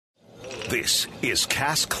This is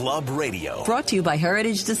Cask Club Radio. Brought to you by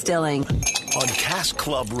Heritage Distilling. On Cask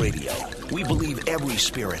Club Radio, we believe every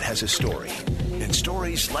spirit has a story. And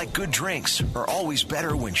stories, like good drinks, are always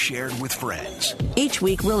better when shared with friends. Each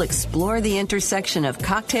week, we'll explore the intersection of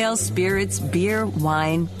cocktails, spirits, beer,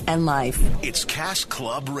 wine, and life. It's Cask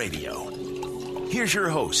Club Radio. Here's your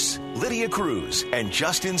hosts, Lydia Cruz and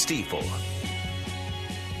Justin Stiefel.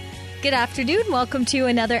 Good afternoon. Welcome to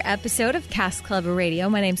another episode of Cask Club Radio.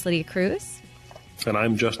 My name's Lydia Cruz. And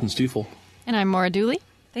I'm Justin Stiefel. And I'm Maura Dooley.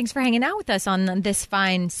 Thanks for hanging out with us on this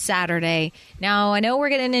fine Saturday. Now, I know we're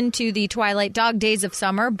getting into the twilight dog days of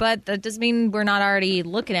summer, but that doesn't mean we're not already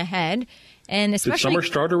looking ahead. And especially, did summer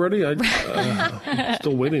start already? I'm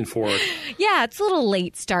still waiting for it. Yeah, it's a little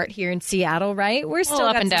late start here in Seattle, right? We're still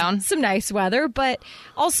up and down. Some nice weather, but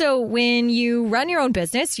also when you run your own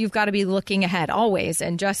business, you've got to be looking ahead always.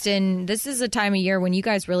 And Justin, this is a time of year when you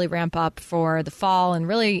guys really ramp up for the fall and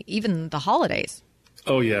really even the holidays.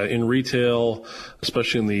 Oh, yeah. In retail,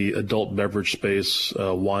 especially in the adult beverage space,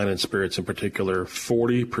 wine and spirits in particular,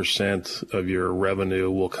 40% of your revenue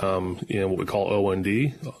will come in what we call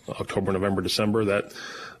O&D, October, November, December.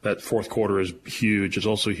 That fourth quarter is huge. It's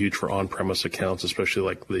also huge for on-premise accounts, especially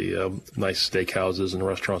like the nice steakhouses and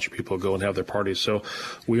restaurants where people go and have their parties. So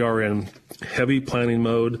we are in heavy planning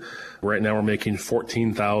mode. Right now we're making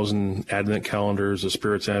 14,000 Advent calendars, the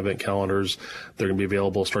Spirits Advent calendars. They're going to be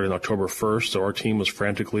available starting October 1st. So our team was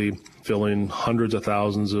frantically filling hundreds of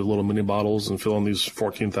thousands of little mini bottles and filling these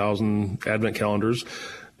 14,000 Advent calendars.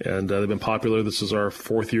 And they've been popular. This is our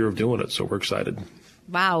fourth year of doing it, so we're excited.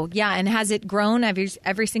 Wow. Yeah. And has it grown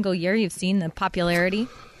every single year? You've seen the popularity?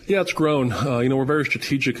 Yeah, it's grown. We're very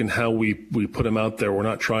strategic in how we put them out there. We're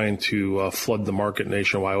not trying to flood the market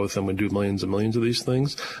nationwide with them and do millions and millions of these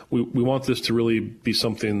things. We want this to really be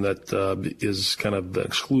something that is kind of the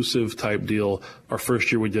exclusive type deal. Our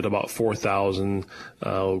first year we did about 4,000.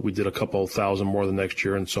 We did a couple thousand more the next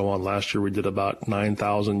year and so on. Last year we did about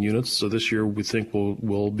 9,000 units. So this year we think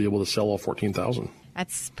we'll be able to sell all 14,000.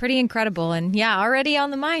 That's pretty incredible. And yeah, already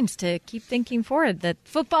on the mind to keep thinking forward that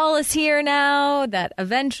football is here now, that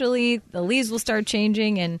eventually the leaves will start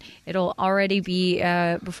changing and it'll already be,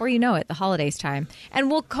 before you know it, the holidays time. And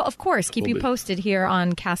we'll, of course, keep you posted here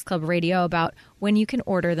on Cask Club Radio about when you can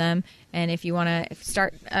order them and if you want to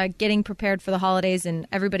start getting prepared for the holidays and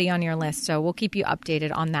everybody on your list. So we'll keep you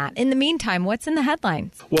updated on that. In the meantime, what's in the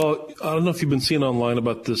headlines? Well, I don't know if you've been seeing online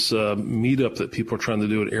about this meetup that people are trying to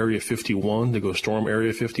do at Area 51 to go storm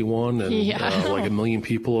Area 51. And like 1 million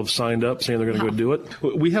people have signed up saying they're going to go do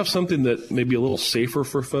it. We have something that may be a little safer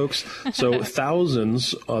for folks. So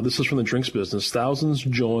thousands, this is from the drinks business, thousands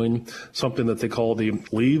join something that they call the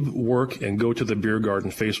Leave Work and Go to the Beer Garden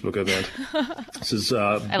Facebook event. This is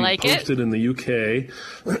being posted in the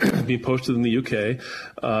UK. Being posted in the UK.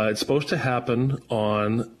 It's supposed to happen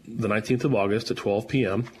on the 19th of August at 12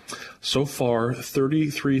 p.m. So far,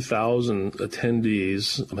 33,000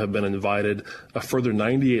 attendees have been invited. A further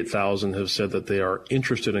 98,000 have said that they are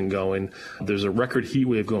interested in going. There's a record heat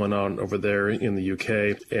wave going on over there in the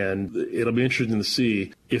UK, and it'll be interesting to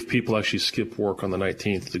see if people actually skip work on the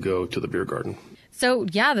 19th to go to the beer garden. So,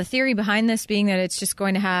 yeah, the theory behind this being that it's just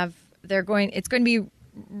going to have it's going to be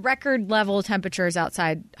record level temperatures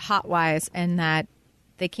outside hot wise and that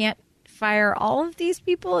they can't fire all of these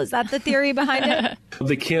people. Is that the theory behind it?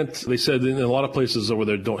 They can't. They said in a lot of places over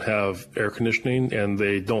there don't have air conditioning and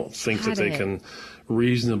they don't think that they can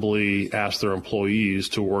reasonably ask their employees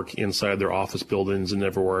to work inside their office buildings and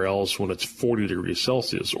everywhere else when it's 40 degrees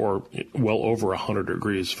Celsius or well over 100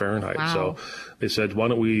 degrees Fahrenheit. Wow. So they said, why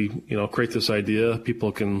don't we, create this idea?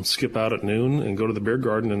 People can skip out at noon and go to the beer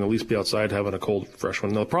garden and at least be outside having a cold, fresh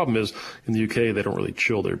one. Now, the problem is in the UK, they don't really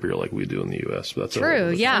chill their beer like we do in the US. But that's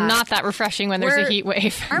true. Yeah. Not that refreshing when there's a heat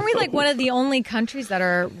wave. Aren't we like one of the only countries that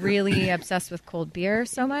are really obsessed with cold beer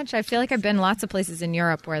so much? I feel like I've been lots of places in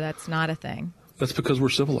Europe where that's not a thing. That's because we're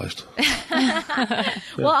civilized.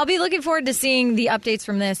 Well, I'll be looking forward to seeing the updates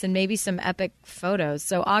from this and maybe some epic photos.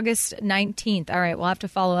 So August 19th. All right, we'll have to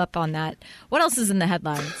follow up on that. What else is in the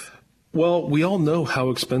headlines? Well, we all know how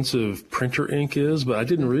expensive printer ink is, but I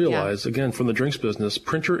didn't realize, again, from the drinks business,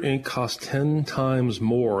 printer ink costs 10 times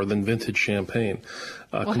more than vintage champagne.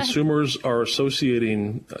 Consumers are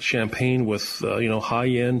associating champagne with,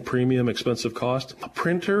 high-end, premium, expensive cost.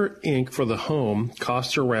 Printer ink for the home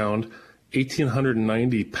costs around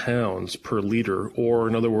 1,890 pounds per liter, or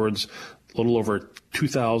in other words, a little over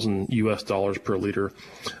 $2,000 per liter.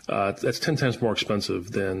 That's 10 times more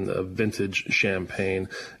expensive than a vintage champagne.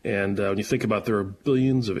 And when you think about there are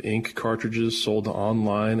billions of ink cartridges sold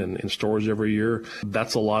online and in stores every year,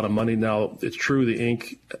 that's a lot of money. Now, it's true the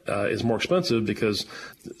ink is more expensive because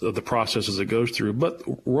of the processes it goes through,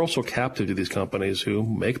 but we're also captive to these companies who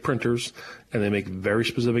make printers and they make very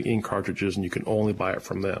specific ink cartridges, and you can only buy it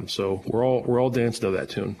from them. So we're all dancing to that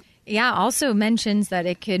tune. Yeah, also mentions that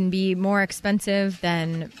it can be more expensive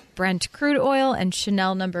than Brent crude oil and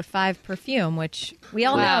Chanel No. 5 perfume, which we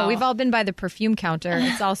all know. We've all been by the perfume counter.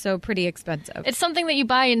 It's also pretty expensive. It's something that you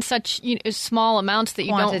buy in such small amounts that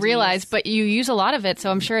you don't realize, but you use a lot of it,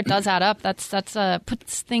 so I'm sure it does add up. That's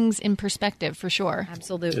puts things in perspective for sure.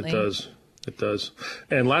 Absolutely. It does.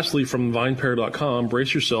 And lastly, from vinepair.com,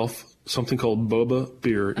 brace yourself. Something called boba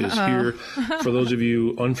beer is here. For those of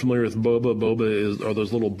you unfamiliar with boba are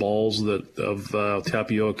those little balls of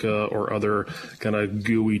tapioca or other kind of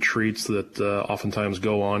gooey treats that oftentimes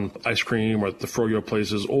go on ice cream or at the froyo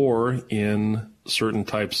places or in certain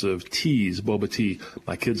types of teas, boba tea.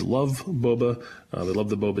 My kids love boba. They love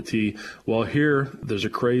the boba tea. Well, here, there's a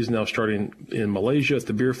craze now starting in Malaysia at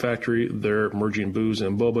the beer factory. They're merging booze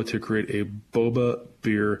and boba to create a boba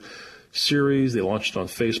beer series. They launched it on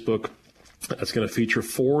Facebook. That's going to feature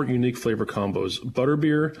 4 unique flavor combos: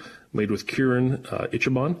 butterbeer made with Kirin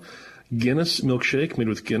Ichiban, Guinness milkshake made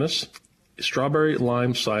with Guinness, strawberry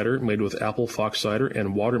lime cider made with apple fox cider,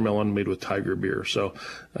 and watermelon made with tiger beer. So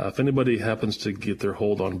if anybody happens to get their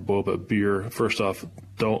hold on boba beer, first off,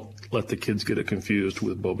 don't let the kids get it confused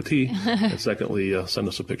with boba tea. And secondly, send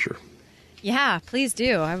us a picture. Yeah, please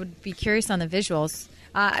do. I would be curious on the visuals.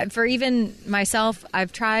 For even myself,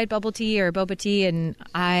 I've tried bubble tea or boba tea, and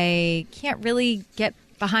I can't really get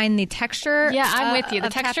behind the texture. Yeah, I'm with you. The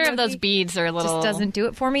texture of those beads are a little... just doesn't do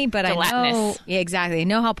it for me, but gelatinous. I know... Yeah, exactly. I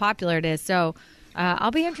know how popular it is, so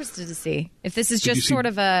I'll be interested to see if this is just sort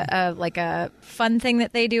of a fun thing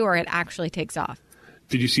that they do or it actually takes off.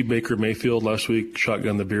 Did you see Baker Mayfield last week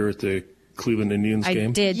shotgun the beer at the Cleveland Indians game?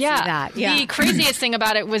 I did see that. Yeah. The craziest thing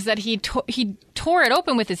about it was that he tore it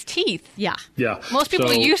open with his teeth. Yeah. Most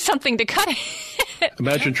people use something to cut it.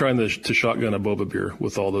 Imagine trying to shotgun a boba beer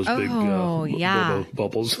with all those big boba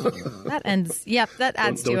bubbles. That ends. Yep, that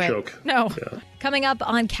adds to don't it. Choke. No. Yeah. Coming up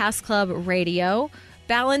on Cask Club Radio,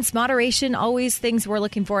 balance, moderation, always things we're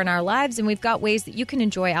looking for in our lives, and we've got ways that you can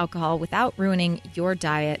enjoy alcohol without ruining your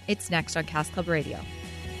diet. It's next on Cask Club Radio.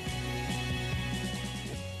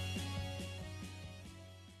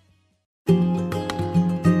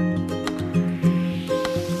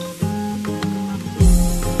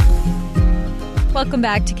 Welcome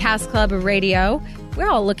back to Cask Club Radio. We're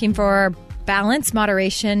all looking for balance,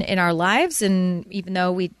 moderation in our lives. And even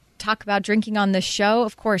though we talk about drinking on this show,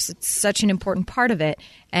 of course, it's such an important part of it.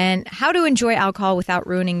 And how to enjoy alcohol without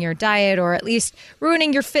ruining your diet or at least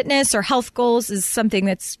ruining your fitness or health goals is something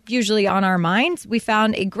that's usually on our minds. We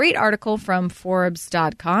found a great article from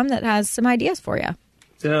Forbes.com that has some ideas for you.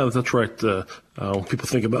 Yeah, that's right. When people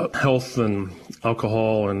think about health and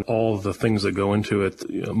alcohol and all of the things that go into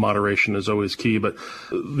it, moderation is always key. But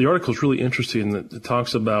the article is really interesting. It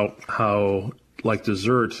talks about how, like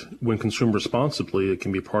dessert, when consumed responsibly, it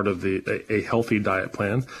can be part of a healthy diet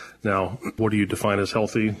plan. Now, what do you define as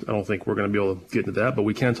healthy? I don't think we're going to be able to get into that, but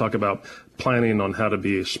we can talk about planning on how to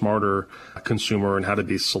be a smarter consumer and how to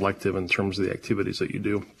be selective in terms of the activities that you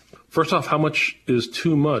do. First off, how much is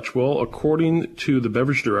too much? Well, according to the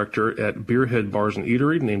beverage director at Beerhead Bars and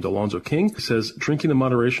Eatery, named Alonzo King, he says drinking in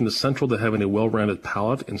moderation is central to having a well-rounded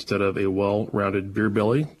palate instead of a well-rounded beer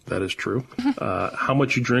belly. That is true. How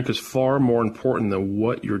much you drink is far more important than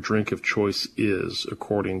what your drink of choice is,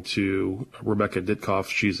 according to Rebecca Ditkoff.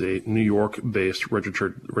 She's a New York-based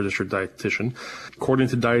registered dietitian. According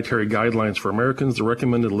to dietary guidelines for Americans, the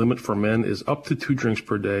recommended limit for men is up to 2 drinks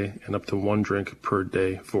per day and up to 1 drink per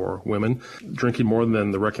day for women. Drinking more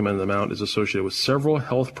than the recommended amount is associated with several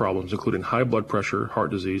health problems, including high blood pressure,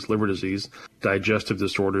 heart disease, liver disease, digestive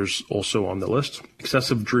disorders also on the list.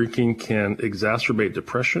 Excessive drinking can exacerbate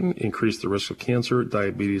depression, increase the risk of cancer,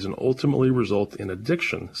 diabetes, and ultimately result in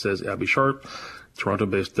addiction, says Abby Sharp,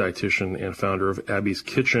 Toronto-based dietitian and founder of Abby's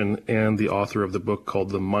Kitchen and the author of the book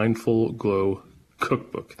called The Mindful Glow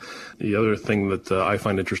Cookbook. The other thing that I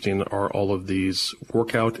find interesting are all of these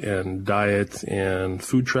workout and diet and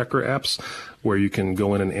food tracker apps where you can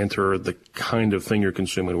go in and enter the kind of thing you're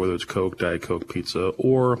consuming, whether it's Coke, Diet Coke, pizza,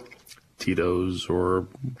 or Tito's or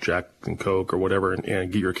Jack and Coke or whatever,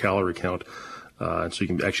 and get your calorie count. And so you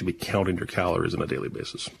can actually be counting your calories on a daily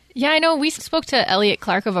basis. Yeah, I know. We spoke to Elliot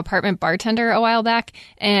Clark of Apartment Bartender a while back,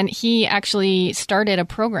 and he actually started a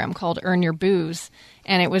program called Earn Your Booze.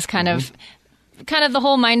 And it was kind of the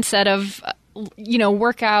whole mindset of,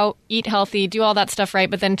 work out, eat healthy, do all that stuff right,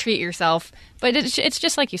 but then treat yourself. But it's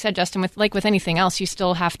just like you said, Justin, with anything else, you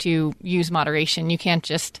still have to use moderation. You can't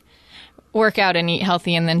just work out and eat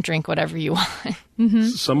healthy and then drink whatever you want.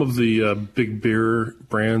 Some of the big beer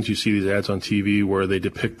brands, you see these ads on TV where they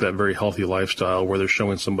depict that very healthy lifestyle where they're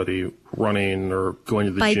showing somebody running or going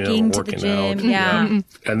to the Biking gym, working to the gym, out. yeah.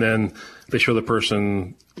 And then they show the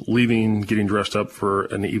person leaving, getting dressed up for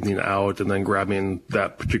an evening out, and then grabbing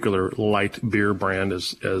that particular light beer brand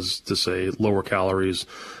as to say lower calories.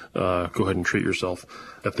 Go ahead and treat yourself.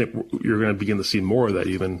 I think you're going to begin to see more of that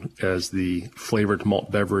even as the flavored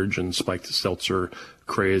malt beverage and spiked seltzer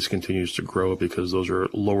craze continues to grow, because those are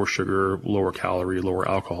lower sugar, lower calorie, lower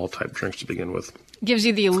alcohol type drinks to begin with. Gives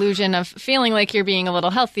you the illusion of feeling like you're being a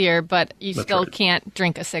little healthier, but you That's still right. can't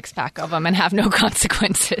drink a 6-pack of them and have no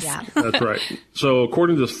consequences. Yeah. That's right. So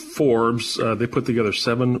according to Forbes, they put together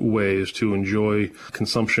 7 ways to enjoy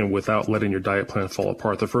consumption without letting your diet plan fall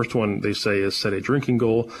apart. The first one, they say, is set a drinking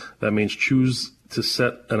goal. That means choose to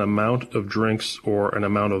set an amount of drinks or an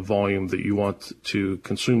amount of volume that you want to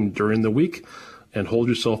consume during the week, and hold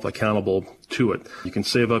yourself accountable to it. You can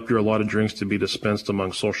save up your allotted drinks to be dispensed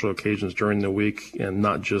among social occasions during the week, and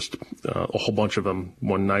not just a whole bunch of them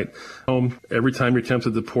one night. Every time you're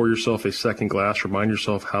tempted to pour yourself a second glass, remind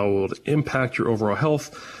yourself how it will impact your overall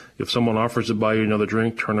health. If someone offers to buy you another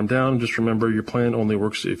drink, turn them down. Just remember, your plan only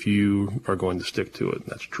works if you are going to stick to it.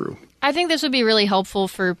 That's true. I think this would be really helpful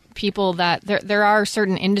for people that there are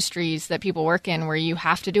certain industries that people work in where you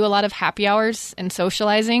have to do a lot of happy hours and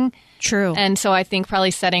socializing. True. And so I think probably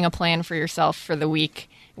setting a plan for yourself for the week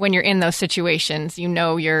when you're in those situations,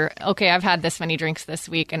 you're, okay, I've had this many drinks this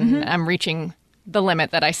week and I'm reaching the limit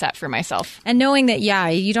that I set for myself. And knowing that,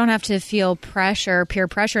 you don't have to feel peer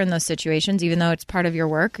pressure in those situations, even though it's part of your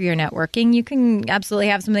work or your networking. You can absolutely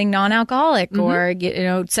have something non-alcoholic or,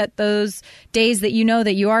 set those days that you know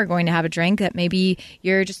that you are going to have a drink, that maybe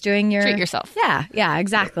you're just doing your... Treat yourself. Yeah,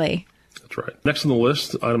 exactly. That's right. Next on the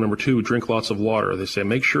list, item number 2, drink lots of water. They say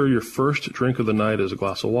make sure your first drink of the night is a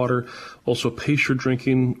glass of water. Also, pace your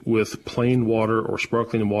drinking with plain water or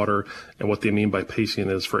sparkling water. And what they mean by pacing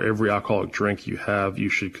is for every alcoholic drink you have, you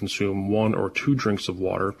should consume 1 or 2 drinks of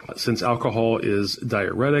water. Since alcohol is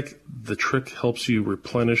diuretic, the trick helps you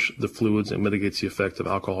replenish the fluids and mitigates the effect of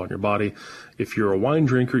alcohol in your body. If you're a wine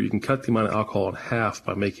drinker, you can cut the amount of alcohol in half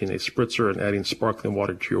by making a spritzer and adding sparkling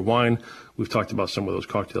water to your wine. We've talked about some of those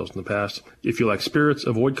cocktails in the past. If you like spirits,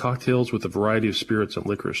 avoid cocktails with a variety of spirits and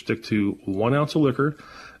liquor. Stick to 1 ounce of liquor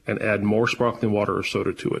and add more sparkling water or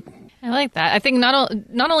soda to it. I like that. I think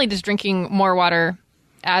not only does drinking more water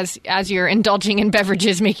as you're indulging in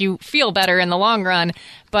beverages make you feel better in the long run,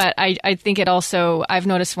 but I think it also, I've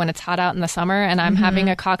noticed when it's hot out in the summer and I'm having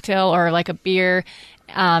a cocktail or like a beer,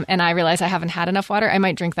 and I realize I haven't had enough water, I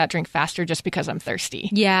might drink that drink faster just because I'm thirsty.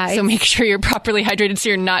 Yeah. So make sure you're properly hydrated so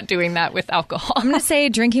you're not doing that with alcohol. I'm going to say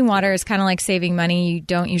drinking water is kind of like saving money. You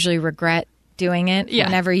don't usually regret doing it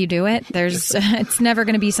whenever you do it. It's never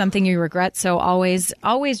going to be something you regret. So always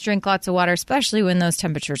drink lots of water, especially when those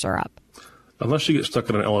temperatures are up. Unless you get stuck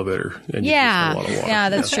in an elevator and you drink a lot of water. Yeah,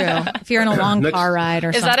 that's true. If you're in a long car ride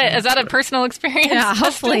or something. Is that a personal experience? Yeah,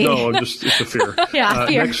 hopefully. No, it's a fear.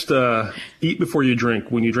 Fear. Next, eat before you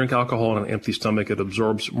drink. When you drink alcohol on an empty stomach, it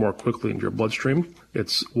absorbs more quickly into your bloodstream.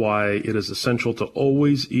 It's why it is essential to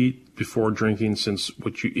always eat before drinking, since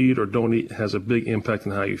what you eat or don't eat has a big impact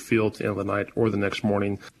on how you feel at the end of the night or the next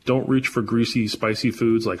morning. Don't reach for greasy, spicy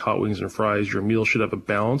foods like hot wings and fries. Your meal should have a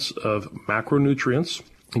balance of macronutrients,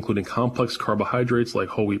 including complex carbohydrates like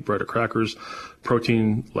whole wheat bread or crackers,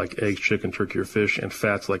 protein like eggs, chicken, turkey, or fish, and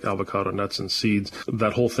fats like avocado, nuts, and seeds.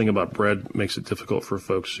 That whole thing about bread makes it difficult for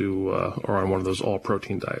folks who are on one of those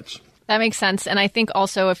all-protein diets. That makes sense. And I think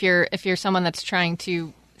also if you're someone that's trying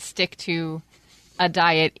to stick to a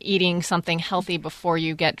diet, eating something healthy before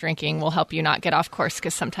you get drinking will help you not get off course,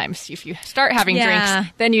 because sometimes if you start having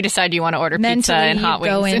drinks, then you decide you want to order pizza and hot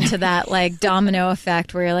wings. Mentally, you go into that like domino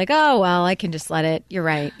effect where you're like, oh, well, I can just let it. You're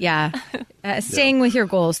right. Yeah. Staying with your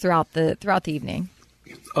goals throughout the evening.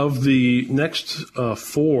 Of the next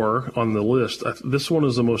 4 on the list, this one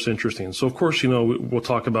is the most interesting. So, of course, we'll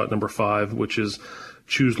talk about number 5, which is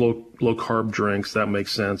choose low carb drinks. That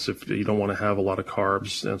makes sense if you don't want to have a lot of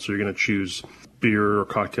carbs. And so you're going to choose beer or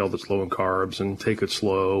cocktail that's low in carbs and take it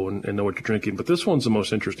slow and know what you're drinking. But this one's the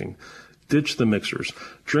most interesting. ditch the mixers.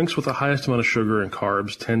 Drinks with the highest amount of sugar and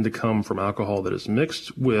carbs tend to come from alcohol that is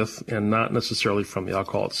mixed with and not necessarily from the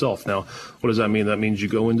alcohol itself. Now, what does that mean? That means you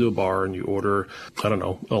go into a bar and you order, I don't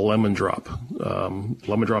know, a lemon drop.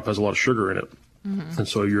 Lemon drop has a lot of sugar in it. Mm-hmm. And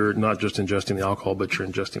so you're not just ingesting the alcohol, but you're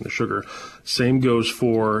ingesting the sugar. Same goes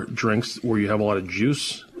for drinks where you have a lot of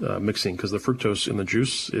juice mixing, because the fructose in the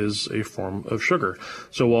juice is a form of sugar.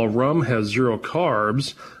 So while rum has 0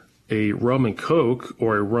 carbs, a rum and Coke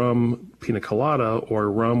or a rum pina colada or a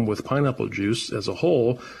rum with pineapple juice as a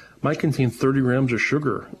whole might contain 30 grams of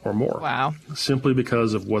sugar or more. Wow. Simply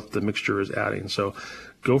because of what the mixture is adding. So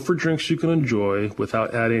go for drinks you can enjoy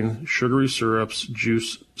without adding sugary syrups,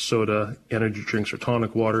 juice, soda, energy drinks, or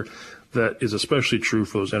tonic water. That is especially true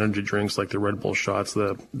for those energy drinks like the Red Bull shots.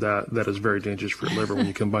 That is very dangerous for your liver when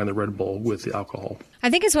you combine the Red Bull with the alcohol. I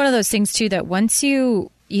think it's one of those things, too, that once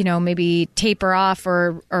you maybe taper off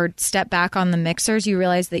or step back on the mixers, you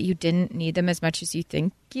realize that you didn't need them as much as you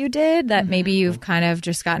think you did, that maybe you've kind of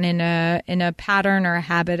just gotten in a pattern or a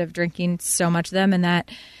habit of drinking so much of them, and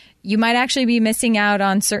that you might actually be missing out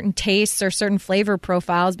on certain tastes or certain flavor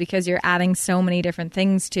profiles because you're adding so many different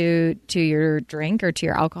things to your drink or to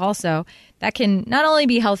your alcohol. So that can not only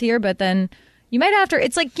be healthier, but then you might have to,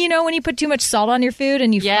 it's like, when you put too much salt on your food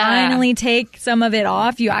and you finally take some of it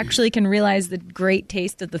off, you actually can realize the great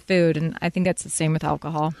taste of the food. And I think that's the same with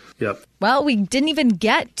alcohol. Yep. Well, we didn't even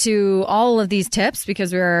get to all of these tips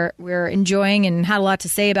because we're enjoying and had a lot to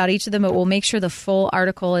say about each of them, but we'll make sure the full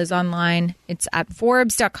article is online. It's at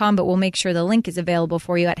Forbes.com, but we'll make sure the link is available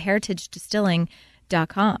for you at heritagedistilling.com.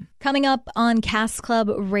 Coming up on Cask Club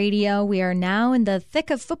Radio, we are now in the thick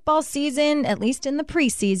of football season, at least in the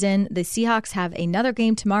preseason. The Seahawks have another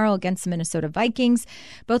game tomorrow against the Minnesota Vikings.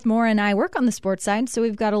 Both Maura and I work on the sports side, so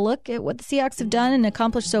we've got a look at what the Seahawks have done and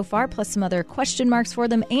accomplished so far, plus some other question marks for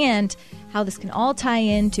them, and how this can all tie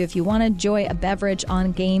into if you want to enjoy a beverage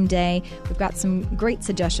on game day. We've got some great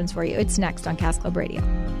suggestions for you. It's next on Cask Club Radio.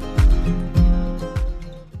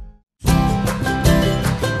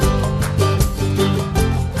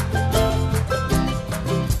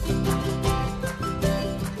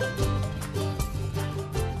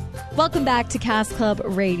 Welcome back to Cask Club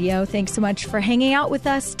Radio. Thanks so much for hanging out with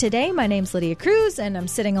us today. My name's Lydia Cruz, and I'm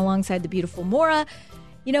sitting alongside the beautiful Maura.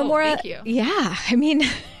 Maura. Thank you. Yeah, I mean,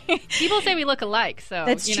 people say we look alike, so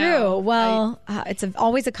that's true. Well, it's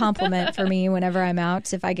always a compliment for me whenever I'm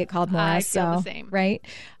out if I get called Maura. I feel the same. Right.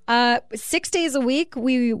 6 days a week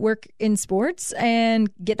we work in sports, and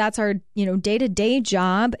that's our day-to-day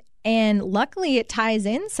job. And luckily, it ties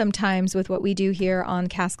in sometimes with what we do here on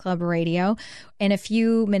Cask Club Radio. In a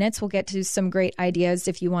few minutes, we'll get to some great ideas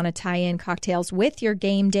if you want to tie in cocktails with your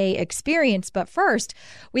game day experience. But first,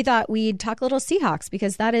 we thought we'd talk a little Seahawks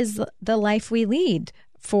because that is the life we lead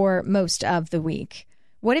for most of the week.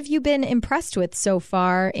 What have you been impressed with so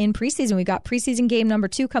far in preseason? We've got preseason game number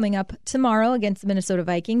 2 coming up tomorrow against the Minnesota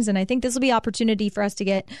Vikings. And I think this will be opportunity for us to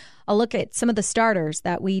get a look at some of the starters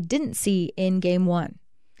that we didn't see in game 1.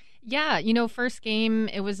 Yeah, first game,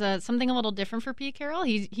 it was something a little different for Pete Carroll.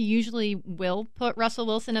 He usually will put Russell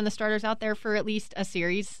Wilson and the starters out there for at least a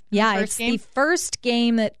series. Yeah, it's the first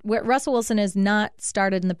game that Russell Wilson has not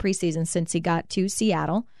started in the preseason since he got to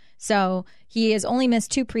Seattle. So he has only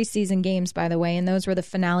missed 2 preseason games, by the way, and those were the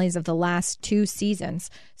finales of the last 2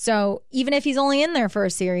 seasons. So even if he's only in there for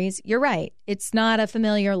a series, you're right. It's not a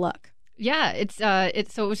familiar look. Yeah, so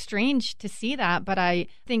it was strange to see that, but I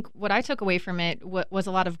think what I took away from it was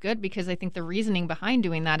a lot of good, because I think the reasoning behind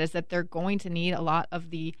doing that is that they're going to need a lot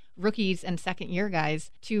of the rookies and second-year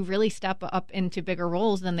guys to really step up into bigger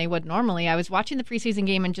roles than they would normally. I was watching the preseason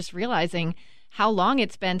game and just realizing how long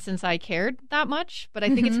it's been since I cared that much, but I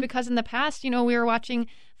think it's because in the past, we were watching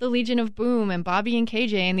the Legion of Boom and Bobby and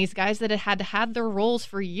KJ and these guys that had their roles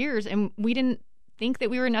for years, and we didn't think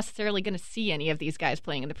that we were necessarily going to see any of these guys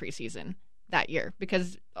playing in the preseason that year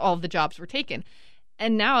because all of the jobs were taken.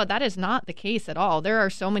 And now that is not the case at all. There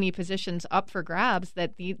are so many positions up for grabs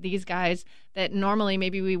that these guys that normally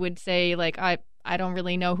maybe we would say, like, I don't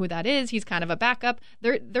really know who that is, he's kind of a backup,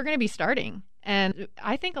 they're going to be starting. And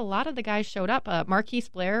I think a lot of the guys showed up. Marquise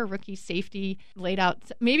Blair, rookie safety, laid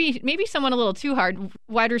out maybe someone a little too hard.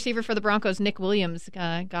 Wide receiver for the Broncos, Nick Williams,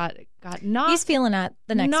 got knocked. He's feeling it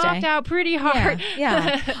the next day. Knocked out pretty hard.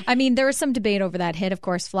 Yeah. I mean, there was some debate over that hit, of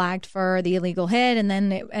course, flagged for the illegal hit, and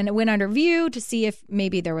then it went under review to see if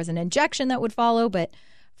maybe there was an injection that would follow, but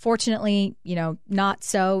Fortunately, not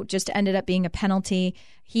so, just ended up being a penalty.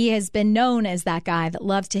 He has been known as that guy that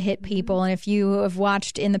loves to hit people. And if you have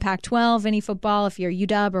watched in the Pac-12 any football, if you're a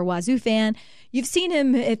UW or Wazoo fan, you've seen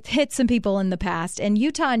him hit some people in the past. And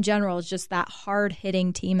Utah in general is just that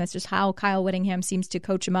hard-hitting team. That's just how Kyle Whittingham seems to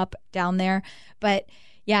coach him up down there. But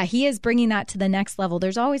yeah, he is bringing that to the next level.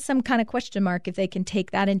 There's always some kind of question mark if they can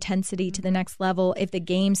take that intensity to the next level, if the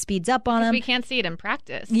game speeds up on them. We can't see it in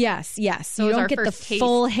practice. Yes. So you don't get the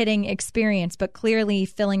full hitting experience, but clearly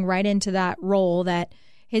filling right into that role that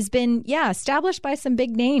has been, established by some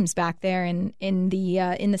big names back there in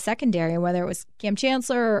the secondary, whether it was Cam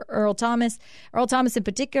Chancellor or Earl Thomas. Earl Thomas in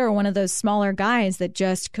particular, one of those smaller guys that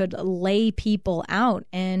just could lay people out.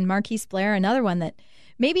 And Marquise Blair, another one that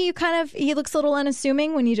maybe he looks a little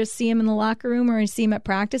unassuming when you just see him in the locker room or you see him at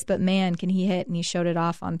practice, but man, can he hit, and he showed it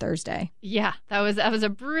off on Thursday. Yeah, that was a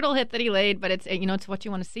brutal hit that he laid, but it's what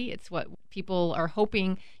you want to see. It's what people are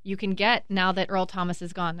hoping you can get now that Earl Thomas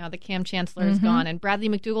is gone, now that Cam Chancellor is gone. And Bradley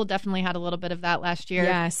McDougall definitely had a little bit of that last year.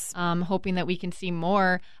 Yes. Hoping that we can see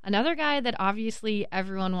more. Another guy that obviously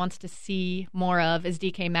everyone wants to see more of is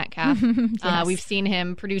DK Metcalf. Yes. We've seen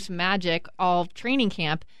him produce magic all training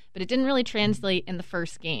camp, but it didn't really translate in the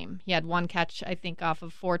first game. He had one catch, I think, off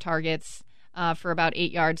of 4 targets for about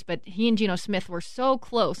 8 yards. But he and Geno Smith were so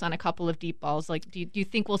close on a couple of deep balls. Like, do you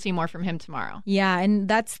think we'll see more from him tomorrow? Yeah, and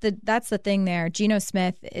that's the thing there. Geno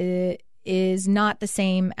Smith is not the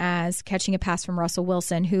same as catching a pass from Russell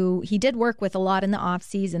Wilson, who he did work with a lot in the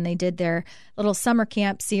offseason. They did their little summer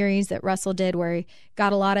camp series that Russell did where he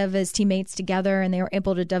got a lot of his teammates together and they were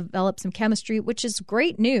able to develop some chemistry, which is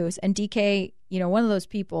great news. And DK, one of those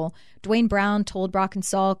people, Dwayne Brown told Brock and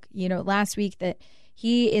Salk, last week that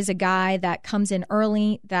he is a guy that comes in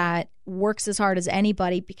early, that works as hard as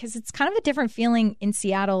anybody, because it's kind of a different feeling in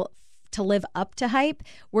Seattle to live up to hype.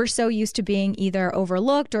 We're so used to being either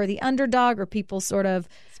overlooked or the underdog, or people sort of...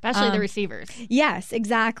 Especially the receivers. Yes,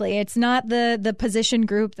 exactly. It's not the position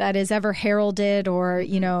group that is ever heralded, or,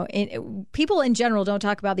 people in general don't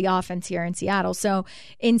talk about the offense here in Seattle. So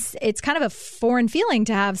it's kind of a foreign feeling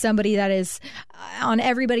to have somebody that is on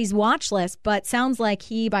everybody's watch list, but sounds like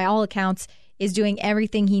he, by all accounts, is doing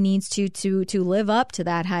everything he needs to live up to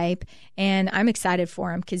that hype. And I'm excited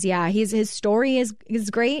for him because, his story is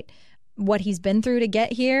great. What he's been through to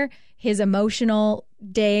get here, his emotional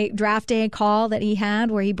draft day call that he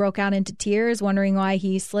had where he broke out into tears wondering why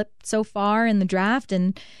he slipped so far in the draft.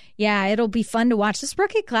 And it'll be fun to watch. This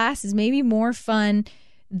rookie class is maybe more fun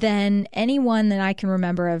than anyone that I can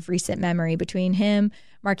remember of recent memory. Between him,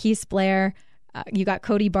 Marquise Blair, you got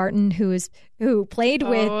Cody Barton, who played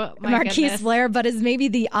with Marquise Blair, but is maybe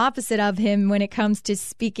the opposite of him when it comes to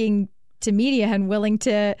speaking to media and willing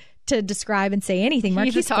to describe and say anything.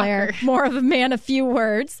 Marquise Blair, more of a man of few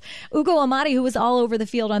words. Ugo Amadi, who was all over the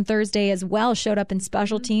field on Thursday as well, showed up in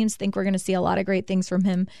special teams. Think we're going to see a lot of great things from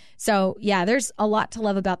him. So, there's a lot to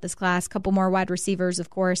love about this class. A couple more wide receivers, of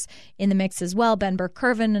course, in the mix as well. Ben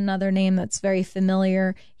Burke-Kirven, another name that's very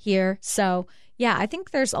familiar here. So, I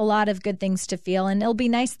think there's a lot of good things to feel, and it'll be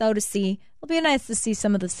nice to see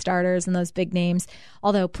some of the starters and those big names.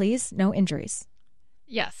 Although, please, no injuries.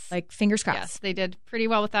 Yes. Like, fingers crossed. Yes, they did pretty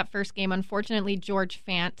well with that first game. Unfortunately, George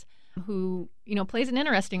Fant, who, plays an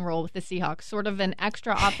interesting role with the Seahawks, sort of an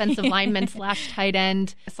extra offensive lineman / tight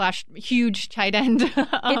end / huge tight end.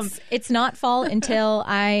 It's not fall until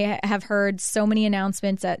I have heard so many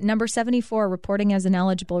announcements at number 74 reporting as an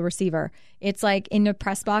eligible receiver. It's like in the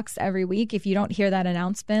press box every week. If you don't hear that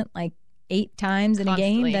announcement, 8 times in a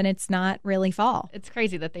game, then it's not really fall. It's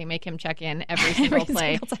crazy that they make him check in every single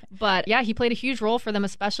play. But he played a huge role for them,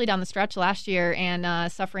 especially down the stretch last year, and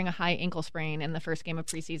suffering a high ankle sprain in the first game of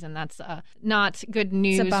preseason. That's not good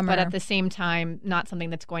news, but at the same time, not something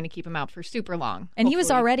that's going to keep him out for super long. And he was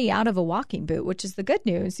already out of a walking boot, which is the good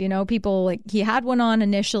news. People, he had one on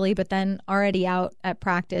initially, but then already out at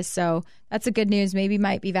practice. So that's a good news. Maybe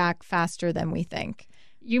might be back faster than we think.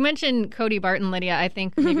 You mentioned Cody Barton, Lydia. I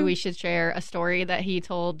think maybe we should share a story that he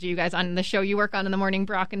told you guys on the show you work on in the morning,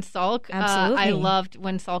 Brock and Salk. Absolutely. I loved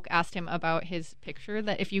when Salk asked him about his picture,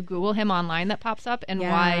 that if you Google him online that pops up, and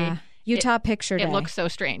why Utah Picture Day. It looks so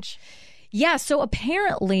strange. Yeah, so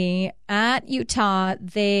apparently at Utah,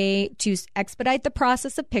 to expedite the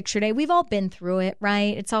process of Picture Day, we've all been through it,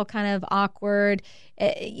 right? It's all kind of awkward.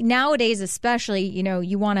 Nowadays, especially,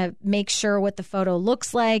 you want to make sure what the photo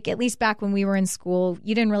looks like. At least back when we were in school,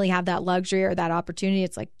 you didn't really have that luxury or that opportunity.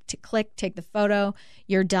 It's like to click, take the photo,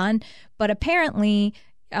 you're done. But apparently,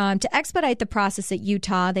 to expedite the process at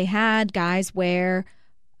Utah, they had guys wear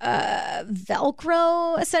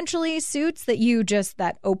Velcro essentially suits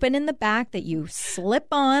that open in the back that you slip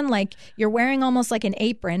on like you're wearing almost like an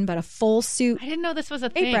apron, but a full suit. I didn't know this was a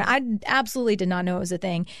thing. Apron. I absolutely did not know it was a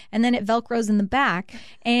thing. And then it Velcros in the back.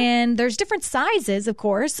 And there's different sizes, of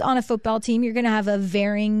course. On a football team, you're going to have a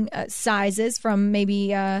varying sizes from maybe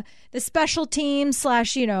the special team /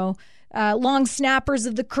 long snappers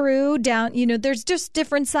of the crew down, there's just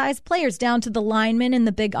different size players down to the linemen and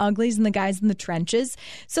the big uglies and the guys in the trenches.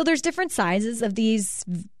 So there's different sizes of these,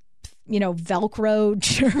 Velcro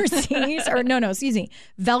jerseys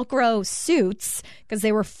Velcro suits, because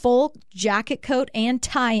they were full jacket, coat, and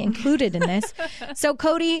tie included in this. So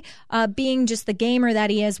Cody, being just the gamer that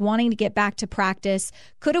he is, wanting to get back to practice,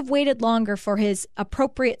 could have waited longer for his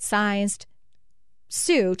appropriate sized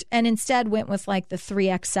suit and instead went with like the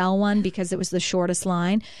 3XL one because it was the shortest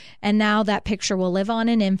line. And now that picture will live on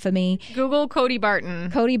in infamy. Google Cody Barton.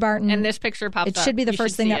 And this picture pops up. It should be the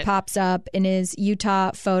first thing that pops up in his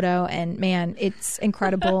Utah photo. And man, it's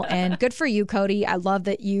incredible. And good for you, Cody. I love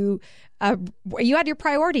that you had your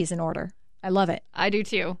priorities in order. I love it. I do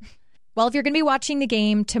too. Well, if you're going to be watching the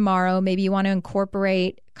game tomorrow, maybe you want to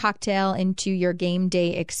incorporate cocktail into your game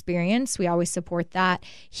day experience. We always support that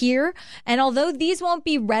here. And although these won't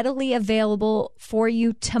be readily available for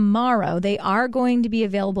you tomorrow, they are going to be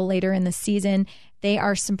available later in the season. They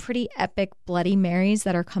are some pretty epic Bloody Marys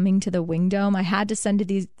that are coming to the Wing Dome. I had to send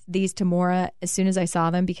these to Maura as soon as I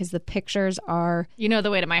saw them because the pictures are...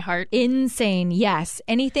 the way to my heart. Insane, yes.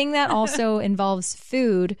 Anything that also involves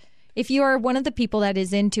food... If you are one of the people that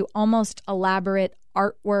is into almost elaborate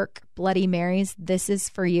artwork Bloody Marys, this is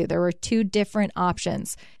for you. There were 2 different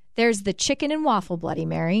options. There's the chicken and waffle Bloody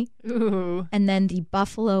Mary. Ooh. And then the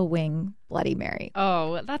buffalo wing Bloody Mary.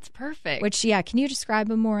 Oh, that's perfect. Which, can you describe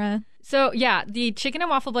them, Maura? So, the chicken and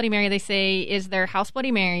waffle Bloody Mary, they say, is their house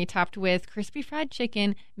Bloody Mary topped with crispy fried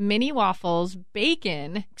chicken, mini waffles,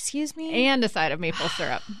 bacon. Excuse me? And a side of maple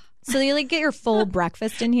syrup. So you get your full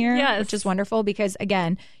breakfast in here, yes. Which is wonderful because,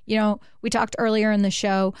 again, we talked earlier in the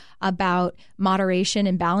show about moderation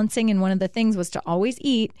and balancing. And one of the things was to always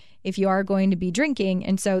eat if you are going to be drinking.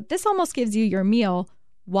 And so this almost gives you your meal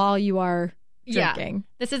while you are drinking. Yeah.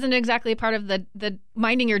 This isn't exactly part of the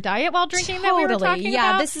minding your diet while drinking that we were talking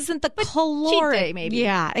about. Yeah, this isn't the caloric. Cheat day, maybe.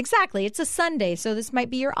 Yeah, exactly. It's a Sunday, so this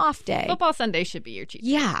might be your off day. Football Sunday should be your cheat day.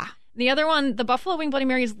 Yeah. The other one, the Buffalo Wing Bloody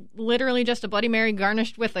Mary, is literally just a Bloody Mary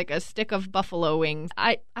garnished with like a stick of buffalo wings.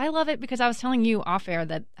 I love it because I was telling you off air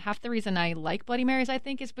that half the reason I like Bloody Marys, I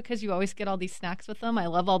think, is because you always get all these snacks with them. I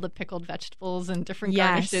love all the pickled vegetables and different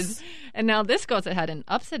garnishes. And now this goes ahead and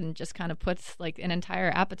ups it and just kind of puts like an entire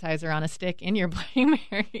appetizer on a stick in your Bloody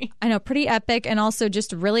Mary. I know, pretty epic. And also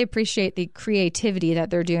just really appreciate the creativity that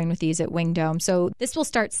they're doing with these at Wing Dome. So this will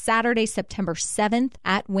start Saturday, September 7th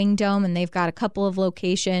at Wing Dome. And they've got a couple of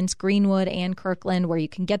locations, Greenwood and Kirkland, where you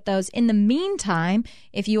can get those. In the meantime,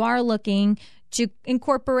 if you are looking to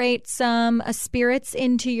incorporate some spirits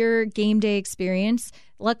into your game day experience,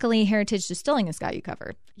 luckily Heritage Distilling has got you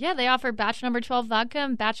covered. Yeah, they offer batch number 12 vodka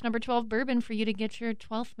and batch number 12 bourbon for you to get your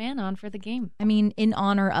 12th man on for the game. I mean, in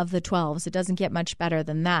honor of the 12s, it doesn't get much better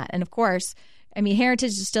than that. And of course,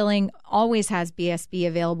 Heritage Distilling always has BSB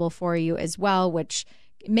available for you as well, which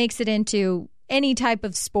makes it into any type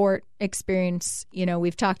of sport experience.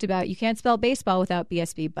 We've talked about you can't spell baseball without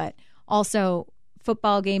BSB, but also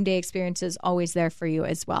football game day experience is always there for you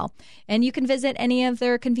as well. And you can visit any of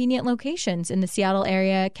their convenient locations in the Seattle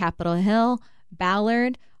area, Capitol Hill,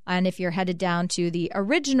 Ballard, and if you're headed down to the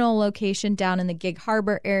original location down in the Gig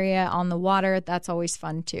Harbor area on the water, that's always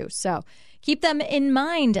fun too. So keep them in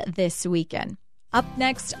mind this weekend. Up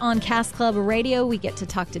next on Cask Club Radio, we get to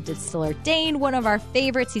talk to Distiller Dane, one of our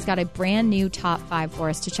favorites. He's got a brand new top 5 for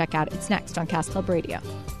us to check out. It's next on Cask Club Radio.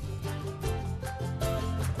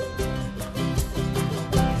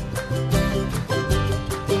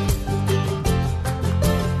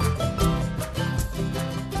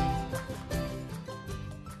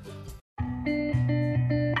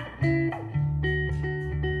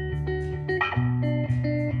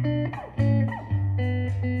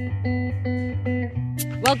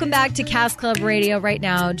 Welcome back to Cask Club Radio right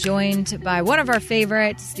now, joined by one of our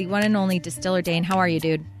favorites, the one and only Distiller Dane. How are you,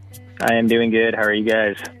 dude? I am doing good. How are you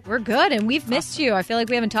guys? We're good, and we've missed you. I feel like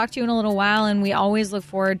we haven't talked to you in a little while, and we always look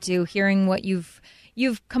forward to hearing what you've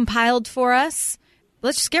compiled for us.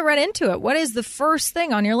 Let's just get right into it. What is the first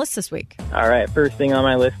thing on your list this week? All right, first thing on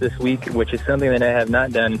my list this week, which is something that I have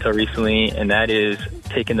not done until recently, and that is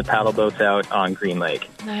taking the paddle boats out on Green Lake.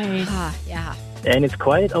 Nice. Yeah. And it's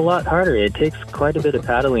quite a lot harder. It takes quite a bit of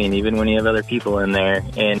paddling, even when you have other people in there.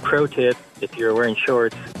 And pro tip, if you're wearing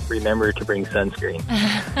shorts, remember to bring sunscreen.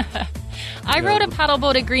 I rode a paddle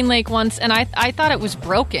boat at Green Lake once, and I thought it was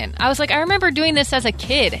broken. I was like, I remember doing this as a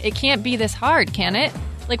kid. It can't be this hard, can it?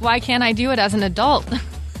 Like, why can't I do it as an adult?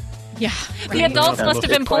 Yeah. The adults must have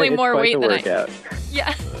been pulling more weight than I.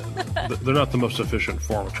 Yeah. They're not the most efficient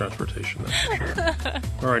form of transportation.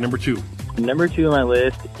 All right, number 2. Number 2 on my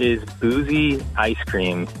list is boozy ice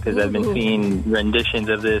cream, because I've been seeing renditions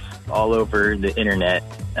of this all over the internet.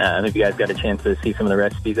 Have you guys got a chance to see some of the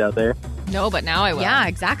recipes out there? No, but now I will. Yeah,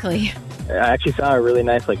 exactly. I actually saw a really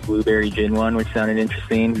nice blueberry gin one, which sounded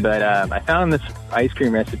interesting. But I found this ice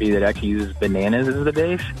cream recipe that actually uses bananas as the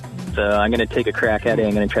base. So I'm going to take a crack at it.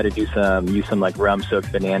 I'm going to try to use some rum-soaked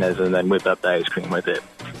bananas and then whip up the ice cream with it.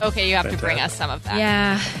 Okay, you have to bring us some of that.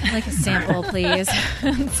 Yeah, like a sample, please.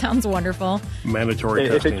 Sounds wonderful. Mandatory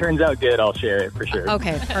If testing. it turns out good, I'll share it for sure.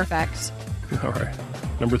 Okay, perfect. All right.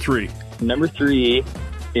 Number 3. Number 3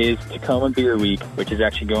 is Tacoma Beer Week, which is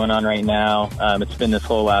actually going on right now. It's been this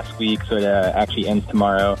whole last week, so it actually ends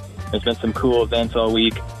tomorrow. There's been some cool events all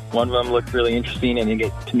week. One of them looked really interesting. I didn't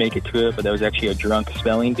get to make it to it, but that was actually a drunk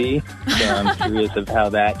spelling bee. So I'm curious of how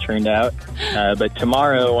that turned out. But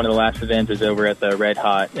tomorrow, one of the last events is over at the Red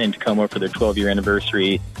Hot in Tacoma for their 12-year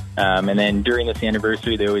anniversary. And then during this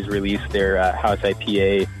anniversary, they always release their house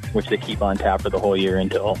IPA, which they keep on tap for the whole year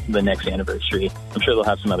until the next anniversary. I'm sure they'll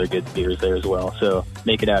have some other good beers there as well. So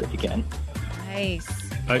make it out if you can. Nice.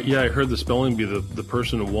 I heard the spelling bee. The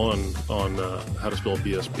person who won on how to spell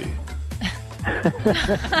BSB.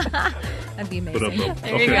 That'd be amazing.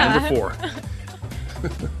 Okay, number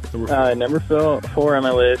 4. Number 4 on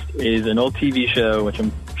my list is an old TV show, which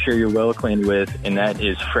I'm sure you're well acquainted with, and that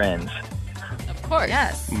is Friends. Of course.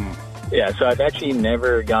 Yes. Yeah, so I've actually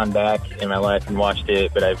never gone back in my life and watched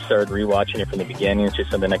it, but I've started rewatching it from the beginning. It's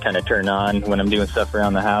just something I kind of turn on when I'm doing stuff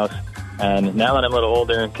around the house. And now that I'm a little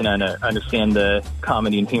older and can understand the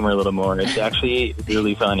comedy and humor a little more, it's actually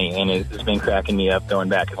really funny, and it's been cracking me up going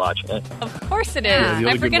back and watching it. Of course it is. Yeah, the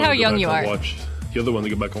I other forget good one how to go young back you and are. The other one to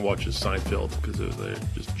go back and watch is Seinfeld, because they're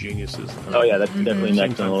just geniuses. Oh, yeah, that's definitely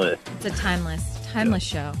next on the list. It's a timeless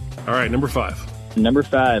show. All right, number 5. Number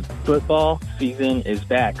 5, football season is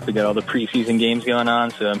back. We got all the preseason games going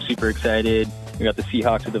on, so I'm super excited. We got the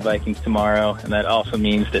Seahawks with the Vikings tomorrow, and that also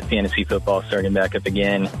means that fantasy football is starting back up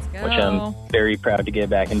again, which I'm very proud to get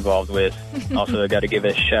back involved with. Also, I got to give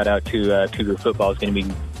a shout out to Cougar football is going to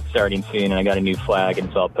be starting soon, and I got a new flag, and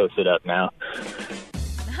it's all posted up now.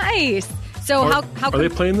 Nice. So how are they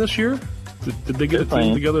playing this year? Did they get a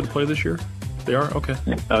team together to play this year? They are? Okay.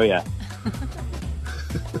 Oh, yeah.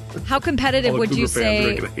 How competitive would you say?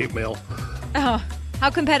 They're going to hate mail. Oh, how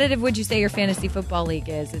competitive would you say your fantasy football league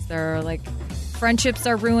is? Is there friendships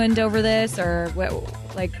are ruined over this, or what's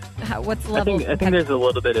the level? I think there's a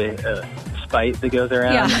little bit of spite that goes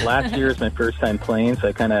around. Yeah. Last year was my first time playing, so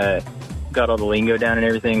I kind of got all the lingo down and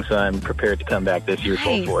everything. So I'm prepared to come back this year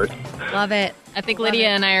full force. Love it. I think Lydia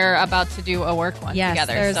and I are about to do a work one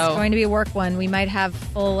together. There's going to be a work one. We might have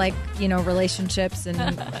full relationships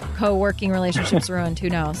and co-working relationships ruined. Who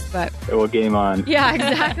knows? But we'll game on. Yeah,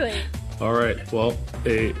 exactly. All right. Well,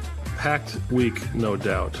 a packed week, no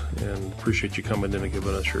doubt, and appreciate you coming in and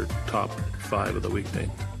giving us your top 5 of the week, Dane.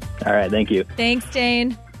 All right. Thank you. Thanks,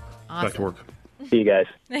 Dane. Awesome. Back to work. See you guys.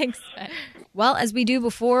 Thanks. Well, as we do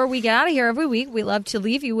before we get out of here every week, we love to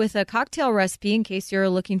leave you with a cocktail recipe in case you're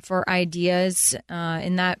looking for ideas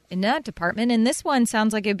in that department. And this one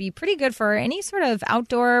sounds like it'd be pretty good for any sort of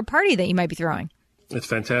outdoor party that you might be throwing. It's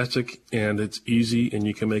fantastic, and it's easy, and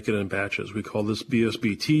you can make it in batches. We call this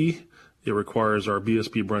BSB tea. It requires our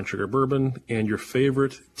BSB brown sugar bourbon and your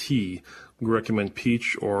favorite tea. We recommend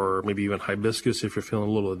peach or maybe even hibiscus if you're feeling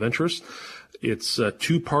a little adventurous. It's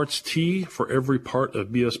 2 parts tea for every part of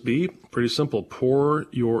BSB. Pretty simple. Pour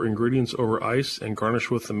your ingredients over ice and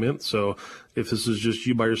garnish with the mint. So if this is just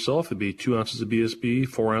you by yourself, it'd be 2 ounces of BSB,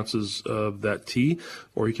 4 ounces of that tea,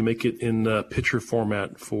 or you can make it in pitcher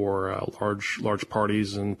format for large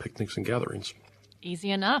parties and picnics and gatherings.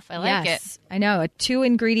 Easy enough. I like it. I know. A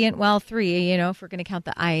 2-ingredient, 3, if we're going to count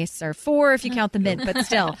the ice, or 4 if you count the mint. But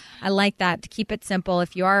still, I like that. To keep it simple,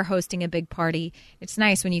 if you are hosting a big party, it's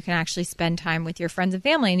nice when you can actually spend time with your friends and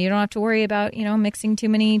family and you don't have to worry about, mixing too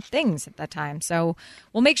many things at that time. So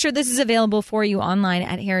we'll make sure this is available for you online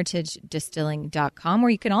at heritagedistilling.com,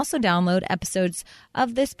 where you can also download episodes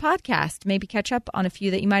of this podcast. Maybe catch up on a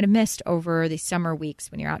few that you might have missed over the summer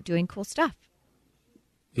weeks when you're out doing cool stuff.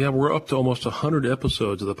 Yeah, we're up to almost 100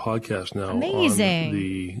 episodes of the podcast now. Amazing. On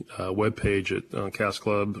the webpage at Cask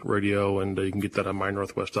Club Radio, and you can get that on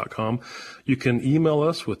mynorthwest.com. You can email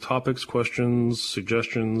us with topics, questions,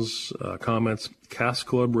 suggestions, comments,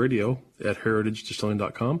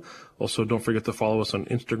 caskclubradio@heritagedistilling.com. Also, don't forget to follow us on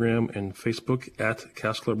Instagram and Facebook at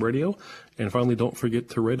Cask Club Radio. And finally, don't forget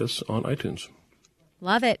to rate us on iTunes.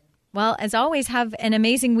 Love it. Well, as always, have an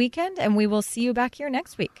amazing weekend, and we will see you back here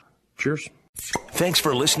next week. Cheers. Thanks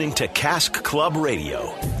for listening to Cask Club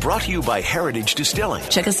Radio, brought to you by Heritage Distilling.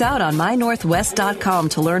 Check us out on mynorthwest.com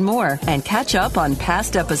to learn more and catch up on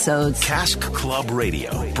past episodes. Cask Club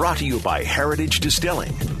Radio, brought to you by Heritage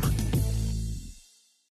Distilling.